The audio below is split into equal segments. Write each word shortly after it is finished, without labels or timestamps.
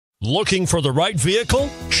Looking for the right vehicle?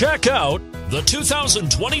 Check out the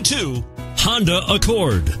 2022 Honda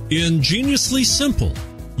Accord. Ingeniously simple,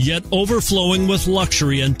 yet overflowing with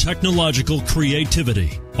luxury and technological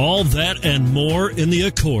creativity. All that and more in the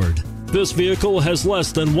Accord. This vehicle has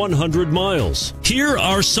less than 100 miles. Here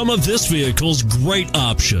are some of this vehicle's great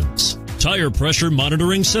options: tire pressure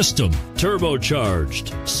monitoring system,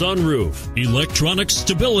 turbocharged, sunroof, electronic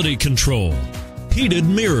stability control, heated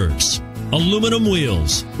mirrors, aluminum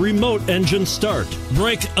wheels, remote engine start,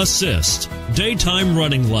 brake assist, daytime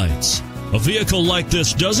running lights. A vehicle like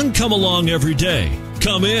this doesn't come along every day.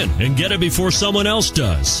 Come in and get it before someone else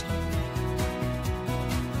does.